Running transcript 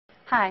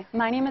Hi,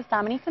 my name is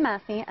Dominique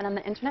Demasi, and I'm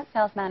the Internet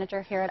Sales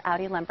Manager here at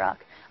Audi Lynbrook.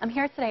 I'm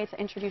here today to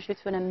introduce you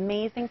to an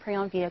amazing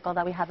pre-owned vehicle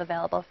that we have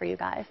available for you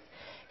guys.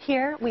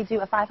 Here, we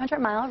do a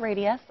 500-mile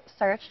radius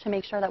search to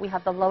make sure that we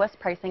have the lowest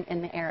pricing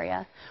in the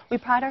area. We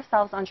pride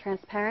ourselves on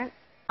transparent,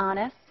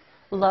 honest,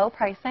 low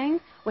pricing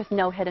with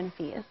no hidden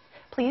fees.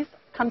 Please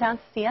come down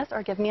to see us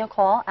or give me a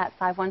call at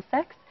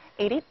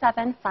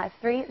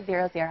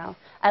 516-887-5300.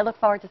 I look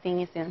forward to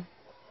seeing you soon.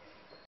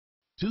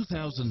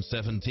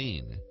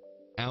 2017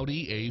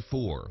 Audi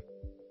A4.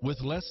 With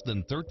less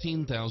than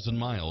 13,000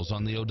 miles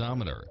on the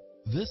odometer,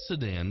 this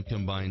sedan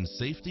combines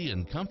safety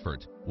and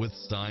comfort with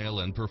style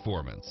and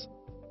performance.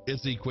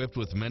 It's equipped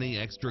with many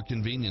extra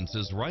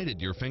conveniences right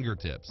at your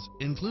fingertips,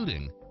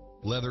 including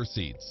leather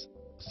seats,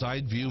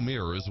 side view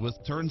mirrors with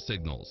turn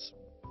signals,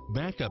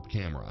 backup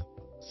camera,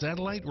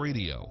 satellite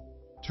radio,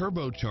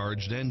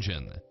 turbocharged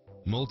engine,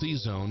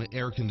 multi-zone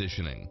air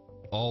conditioning,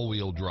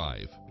 all-wheel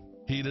drive,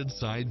 heated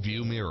side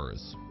view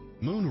mirrors,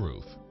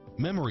 moonroof,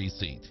 memory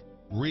seat,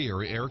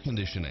 rear air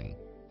conditioning,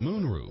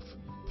 moonroof,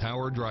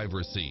 power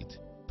driver seat,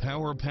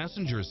 power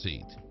passenger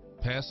seat,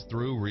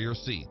 pass-through rear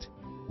seat,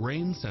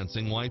 rain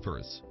sensing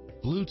wipers,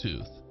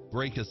 Bluetooth,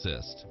 brake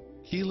assist,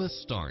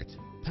 keyless start,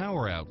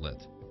 power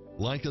outlet.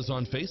 Like us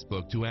on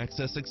Facebook to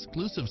access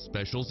exclusive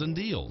specials and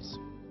deals.